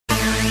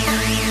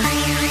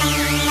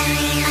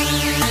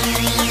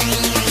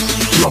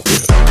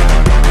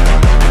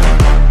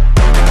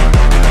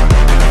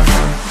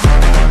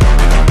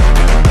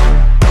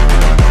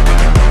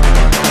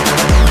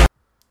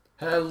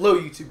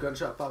YouTube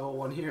Gunshot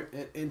 501 here,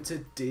 and in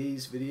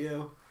today's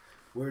video,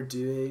 we're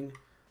doing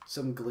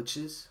some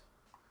glitches.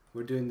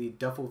 We're doing the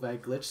duffel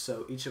bag glitch,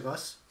 so each of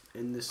us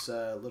in this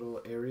little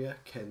area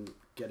can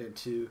get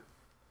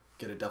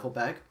a duffel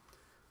bag.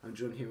 I'm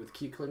joined here with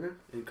Key Clinger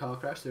and Call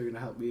Crash. They're gonna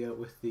help me out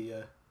with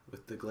the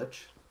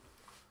glitch.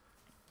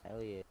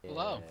 Hell yeah.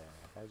 Hello.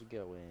 How's it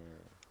going?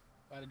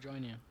 Glad to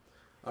join you.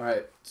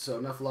 Alright, so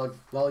enough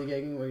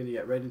lollygagging, we're gonna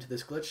get right into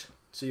this glitch.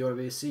 So you wanna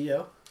be a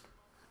CEO,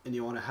 and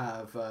you wanna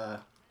have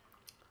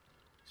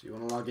so you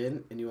want to log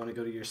in and you want to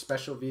go to your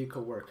special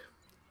vehicle work.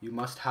 You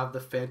must have the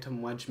Phantom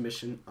Wedge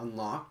mission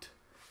unlocked.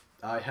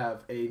 I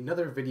have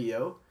another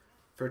video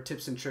for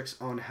tips and tricks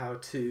on how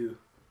to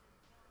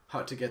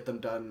get them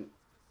done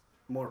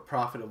more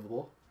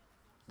profitable,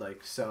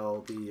 like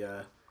sell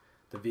the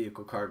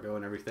vehicle cargo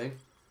and everything.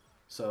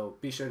 So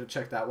be sure to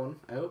check that one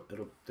out.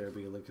 There'll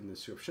be a link in the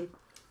description.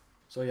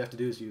 So all you have to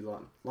do is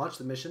you launch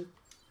the mission.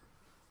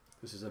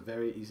 This is a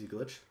very easy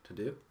glitch to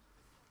do.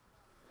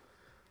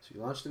 So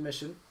you launch the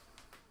mission.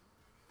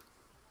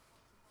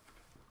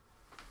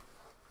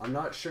 I'm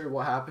not sure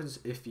what happens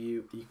if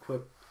you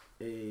equip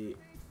a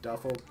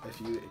duffel, if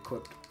you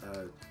equip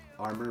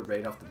armor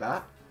right off the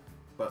bat,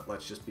 but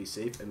let's just be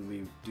safe and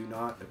we do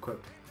not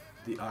equip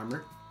the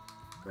armor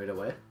right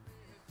away.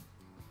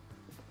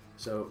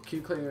 So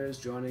Q Clinger is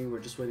joining, we're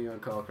just waiting on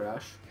Call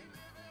Crash.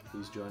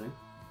 He's joining.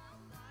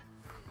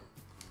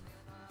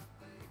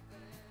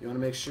 You want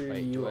to make sure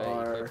you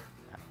are...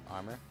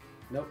 Armor?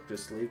 Nope,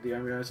 just leave the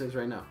armor as is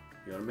right now.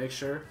 You want to make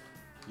sure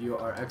you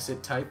are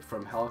exit type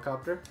from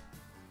helicopter.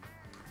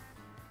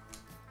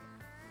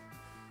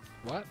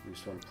 What? You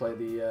just want to play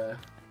the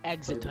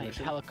Exit play the type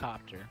mission.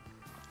 helicopter.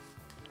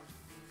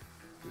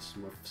 This is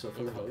more so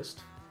for the host.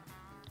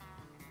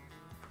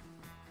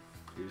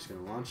 You're just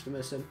gonna launch the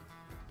mission.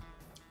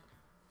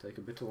 Take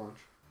a bit to launch.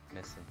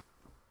 Missing.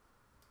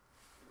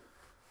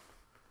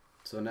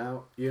 So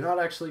now you're not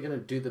actually gonna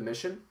do the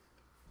mission.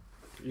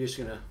 You're just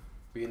gonna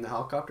be in the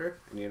helicopter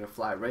and you're gonna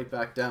fly right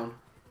back down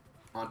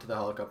onto the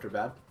helicopter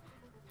pad.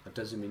 That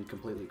doesn't mean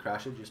completely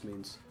crash it, just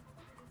means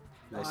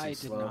nice I and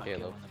did slow not get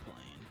Halo. on the plane.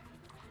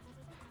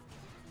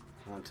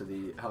 onto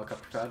the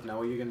helicopter pad. Now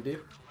what you're gonna do?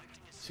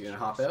 So you're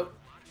gonna hop out.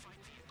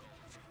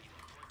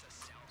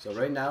 So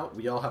right now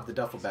we all have the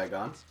duffel bag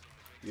on.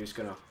 You're just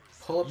gonna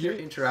pull up your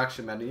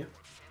interaction menu.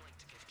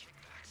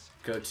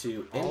 Go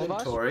to All of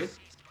us? inventory.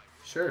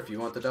 Sure, if you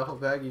want the duffel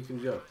bag, you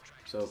can go.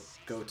 So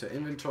go to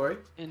inventory.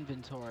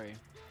 Inventory.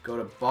 Go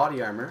to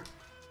body armor.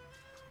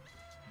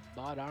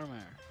 Bot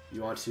armor.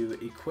 You want to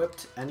equip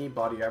any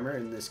body armor.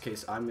 In this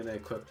case, I'm gonna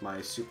equip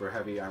my super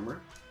heavy armor.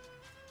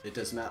 It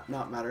does not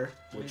matter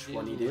which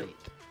one you do.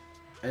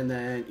 And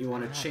then you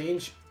want to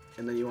change.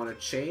 And then you want to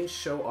change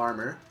show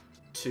armor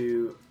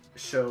to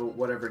show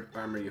whatever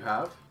armor you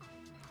have.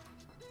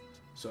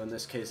 So in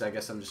this case, I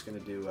guess I'm just gonna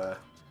do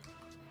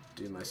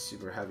my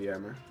super heavy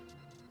armor.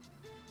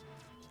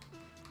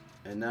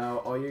 And now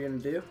all you're gonna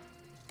do,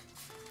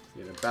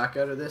 you're gonna back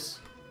out of this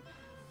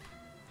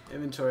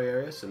inventory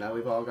area. So now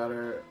we've all got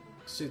our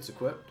suits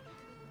equipped.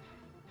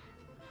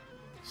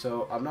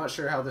 So I'm not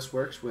sure how this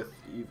works with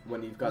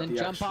when you've got And then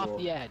the jump actual.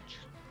 off the edge.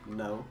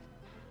 No.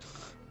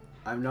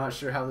 I'm not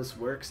sure how this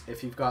works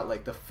if you've got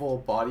like the full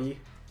body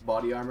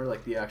armor,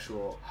 like the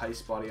actual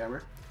heist body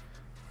armor.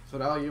 So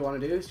now all you want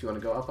to do is you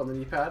want to go up on the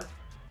D-pad,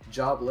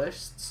 job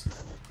lists,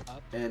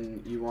 Up.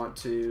 and you want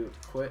to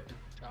quit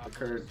the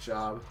current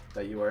job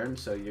that you are in.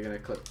 So you're going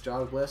to click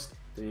job list,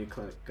 then you're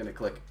going to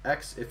click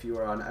X if you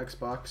are on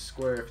Xbox,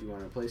 square if you are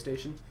on a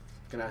PlayStation.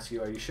 It's going to ask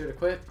you, are you sure to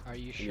quit? Are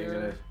you And you're sure?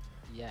 gonna,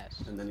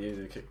 Yes. and then you're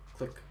going to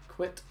click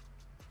quit.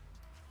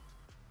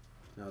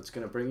 Now it's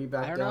going to bring you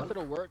back I don't down. know if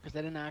it'll work because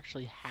I didn't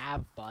actually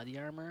have body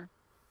armor.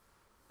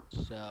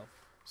 So.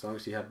 As long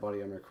as you had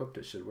body armor equipped,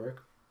 it should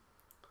work.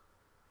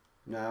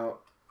 Now,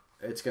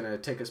 it's going to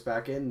take us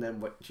back in. Then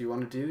what you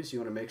want to do is you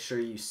want to make sure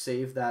you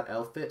save that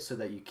outfit so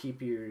that you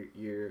keep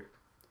your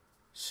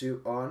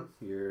suit on,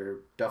 your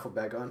duffel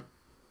bag on.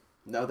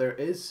 Now there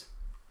is,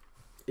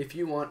 if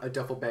you want a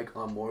duffel bag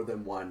on more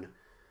than one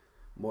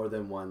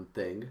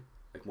thing,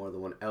 like more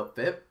than one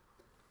outfit,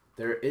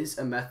 there is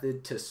a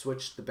method to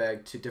switch the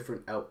bag to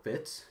different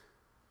outfits.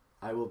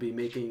 I will be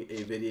making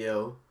a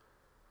video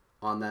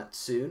on that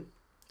soon.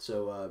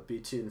 So be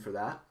tuned for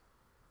that.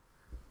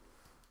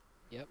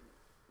 Yep.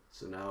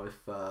 So now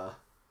if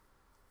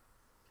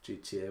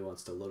GTA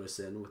wants to load us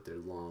in with their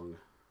long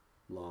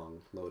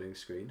loading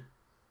screen,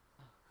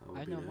 that would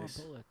I be know nice.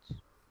 more bullets.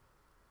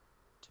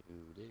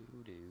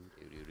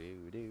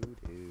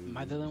 Am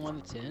I the only one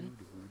that's in?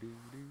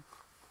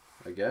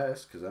 I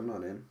guess, because I'm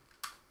not in.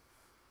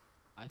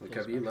 I Like, feel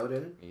have you special.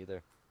 loaded in? Me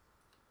either.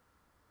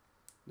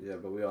 Yeah,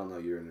 but we all know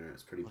your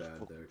internet's pretty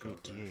bad there.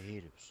 GTA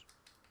haters.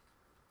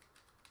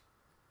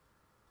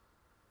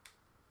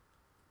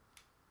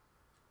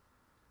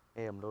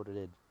 Hey, I'm loaded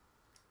in.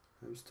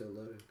 I'm still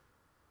loading.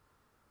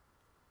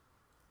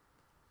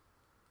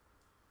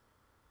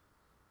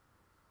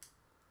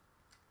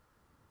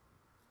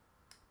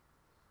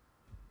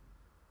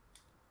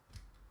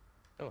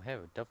 Oh, hey, a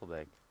duffel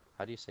bag.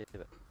 How do you save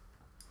it?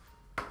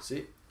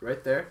 See,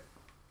 right there.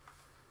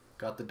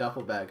 Got the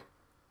duffel bag.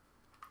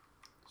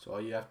 So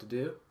all you have to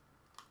do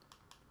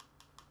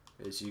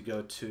is you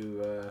go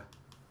to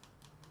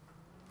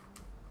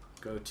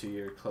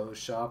your clothes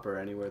shop or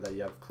anywhere that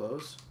you have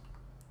clothes.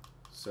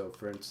 So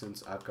for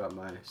instance, I've got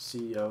my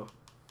CEO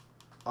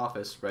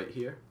office right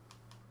here.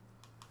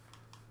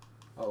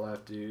 All I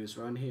have to do is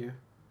run here,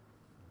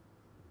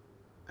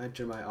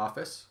 enter my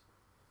office.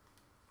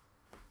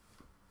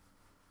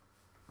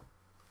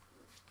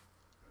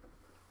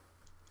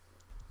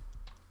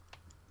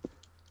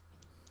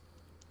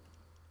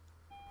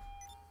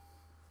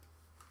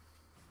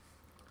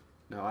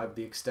 Now I have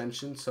the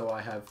extension, so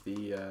I have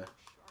the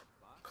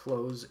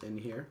clothes in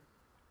here.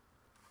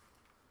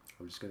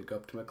 I'm just going to go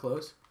up to my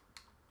clothes,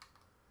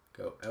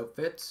 go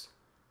outfits,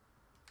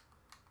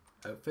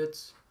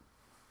 outfits,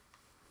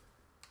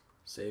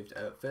 saved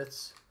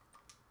outfits.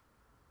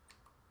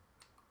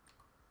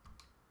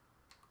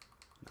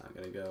 Now I'm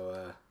going to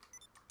go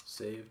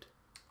saved.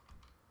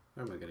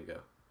 Where am I going to go?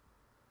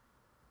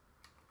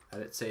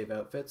 Edit save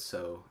outfits,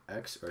 so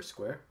X or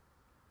square,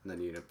 and then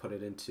you're going to put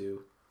it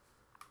into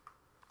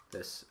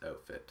this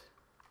outfit,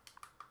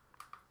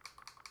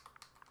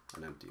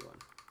 an empty one.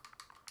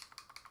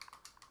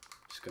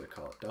 Just gonna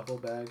call it duffel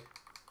bag.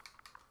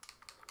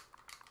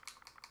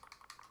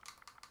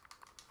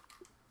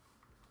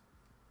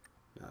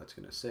 Now it's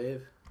gonna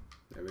save.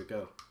 There we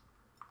go.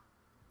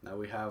 Now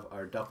we have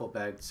our duffel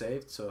bag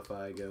saved. So if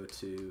I go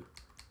to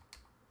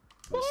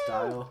my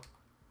style,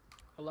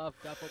 I love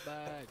duffel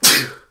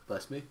bags.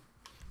 bless me,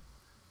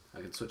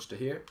 I can switch to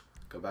here,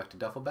 go back to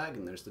duffel bag,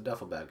 and there's the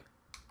duffel bag.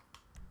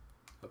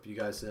 Hope you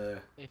guys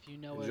If you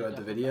know what a enjoyed the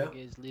duffel video. bag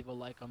is, leave a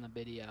like on the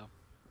video.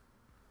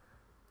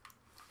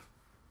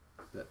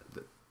 The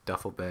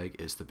duffel bag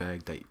is the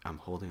bag that I'm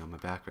holding on my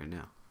back right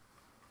now.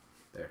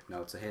 There,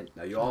 now it's a hint.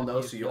 Now you all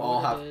know, so you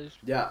all have.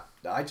 Yeah,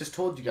 I just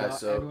told you guys,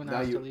 so everyone now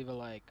has you. to leave a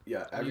like. Yeah,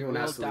 You everyone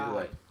will has to leave a die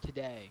like.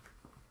 today.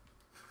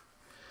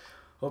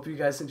 Hope you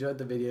guys enjoyed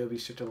the video. Be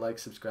sure to like,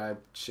 subscribe,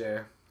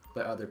 share,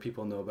 let other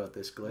people know about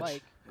this glitch.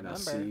 Like, and I'll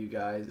remember. see you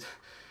guys.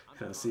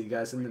 And I'll see you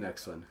guys in the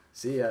next one.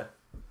 See ya.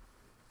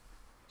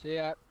 See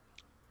ya.